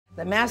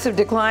The massive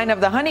decline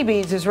of the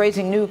honeybees is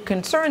raising new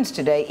concerns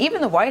today.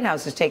 Even the White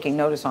House is taking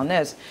notice on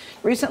this.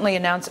 Recently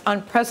announced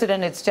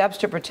unprecedented steps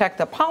to protect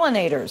the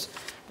pollinators.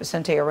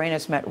 Vicente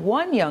Arenas met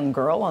one young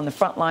girl on the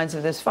front lines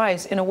of this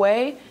fight in a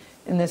way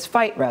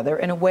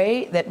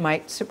that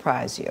might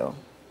surprise you.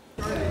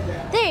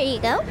 There you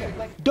go.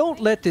 Don't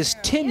let this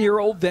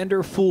 10-year-old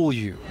vendor fool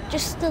you.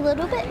 Just a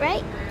little bit,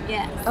 right?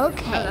 Yes.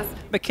 Okay.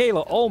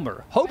 Mikaila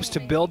Ulmer hopes to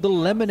build the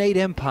lemonade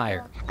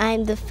empire.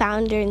 I'm the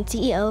founder and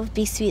CEO of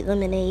Be Sweet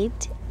Lemonade.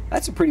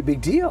 That's a pretty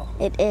big deal.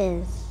 It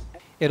is.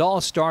 It all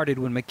started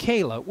when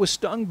Mikaila was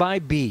stung by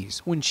bees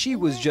when she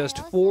was just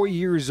 4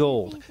 years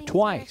old,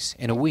 twice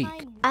in a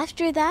week.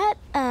 After that,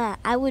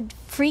 I would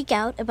freak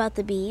out about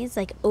the bees,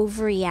 like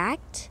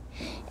overreact.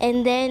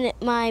 And then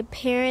my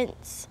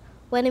parents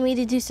wanted me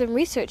to do some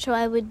research so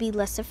I would be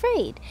less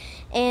afraid.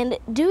 And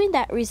doing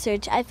that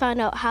research, I found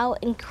out how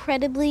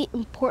incredibly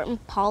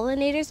important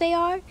pollinators they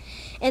are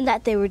and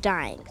that they were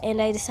dying.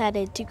 And I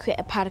decided to create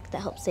a product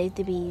that helps save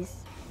the bees.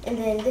 And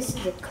then this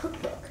is a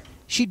cookbook.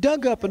 She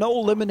dug up an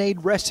old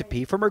lemonade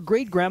recipe from her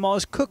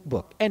great-grandma's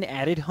cookbook and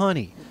added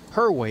honey,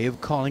 her way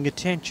of calling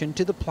attention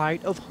to the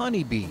plight of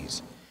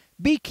honeybees.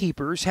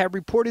 Beekeepers have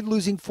reported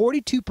losing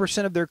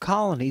 42% of their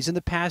colonies in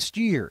the past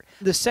year,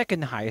 the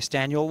second highest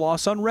annual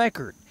loss on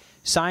record.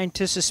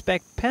 Scientists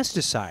suspect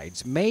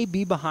pesticides may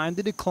be behind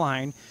the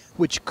decline,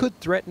 which could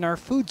threaten our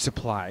food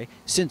supply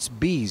since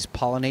bees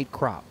pollinate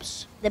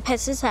crops. The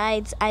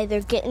pesticides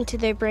either get into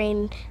their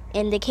brain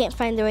and they can't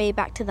find their way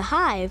back to the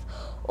hive,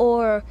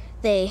 or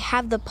they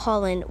have the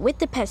pollen with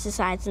the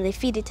pesticides and they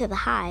feed it to the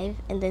hive,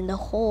 and then the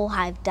whole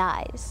hive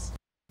dies.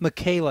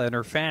 Mikaila and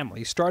her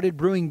family started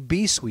brewing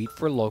bee sweet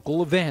for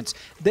local events,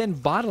 then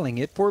bottling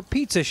it for a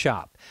pizza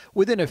shop.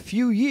 Within a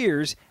few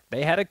years,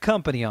 they had a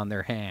company on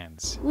their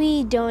hands.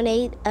 We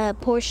donate a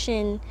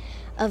portion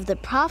of the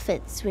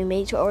profits we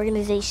make to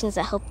organizations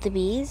that help the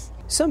bees.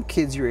 Some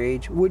kids your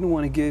age wouldn't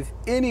want to give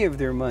any of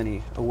their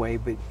money away,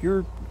 but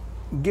you're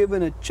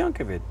giving a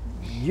chunk of it.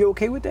 You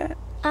okay with that?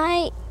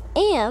 I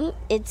am.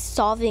 It's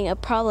solving a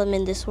problem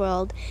in this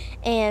world,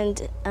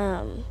 and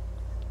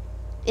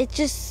it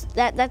just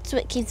that's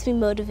what keeps me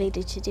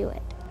motivated to do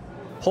it.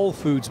 Whole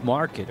Foods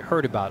Market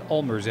heard about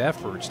Ulmer's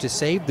efforts to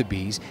save the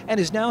bees and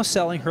is now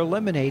selling her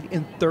lemonade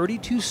in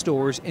 32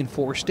 stores in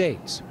 4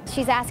 states.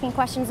 She's asking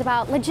questions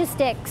about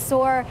logistics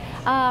or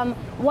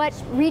what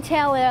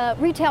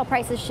retail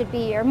prices should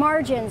be or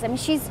margins. I mean,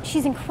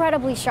 she's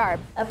incredibly sharp.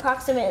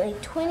 Approximately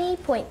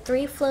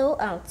 20.3 flow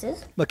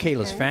ounces.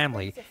 Mikaila's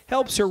family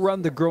helps her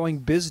run the growing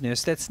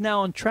business that's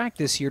now on track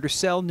this year to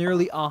sell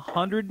nearly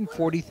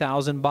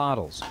 140,000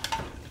 bottles.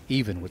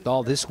 Even with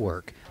all this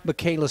work,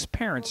 Mikaila's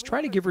parents try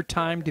to give her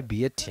time to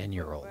be a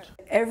 10-year-old.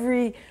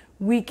 Every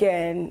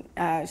weekend,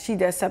 she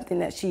does something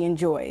that she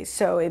enjoys.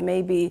 So it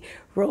may be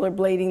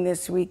rollerblading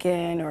this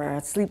weekend or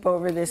a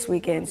sleepover this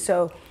weekend.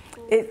 So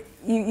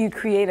you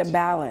create a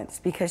balance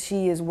because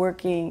she is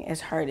working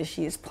as hard as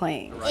she is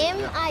playing.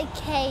 Mikaila.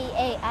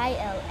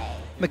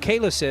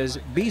 Mikaila says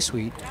Bee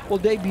Sweet will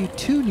debut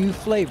 2 new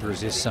flavors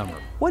this summer.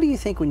 What do you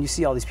think when you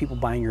see all these people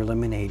buying your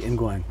lemonade and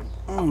going,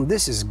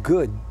 this is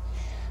good?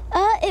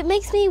 It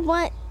makes me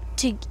want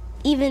to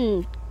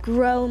even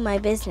grow my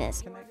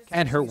business.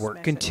 And her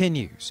work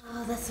continues.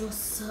 Oh, that smells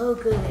so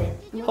good.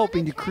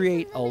 Hoping to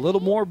create a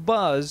little more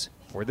buzz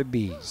for the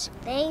bees.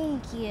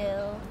 Thank you.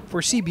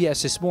 For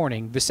CBS This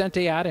Morning,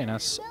 Vicente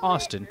Arenas,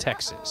 Austin,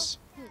 Texas.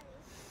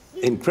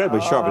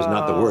 Incredibly sharp is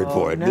not the word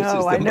for it. No, this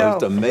is the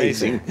most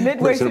amazing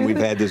person we've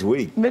had this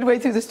week. Midway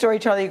through the story,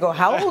 Charlie, you go,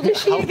 how old is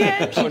she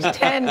again? She's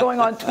 10 going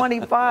on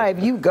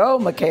 25. You go,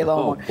 Mikaila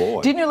Ulmer. Oh,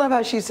 boy. Didn't you love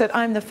how she said,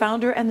 I'm the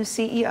founder and the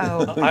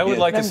CEO? I would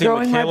like to see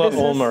Mikaila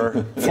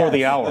Ulmer for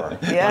the hour.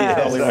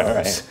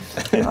 Yes.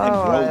 Oh,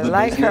 I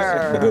like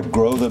her.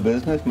 Grow the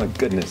business? My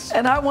goodness.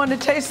 And I want to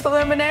taste the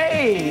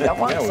lemonade. I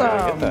want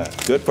some.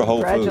 Good for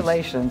Whole Foods.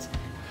 Congratulations.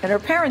 And her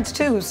parents,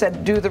 too,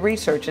 said do the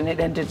research, and it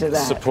ended to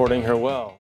that. Supporting her well.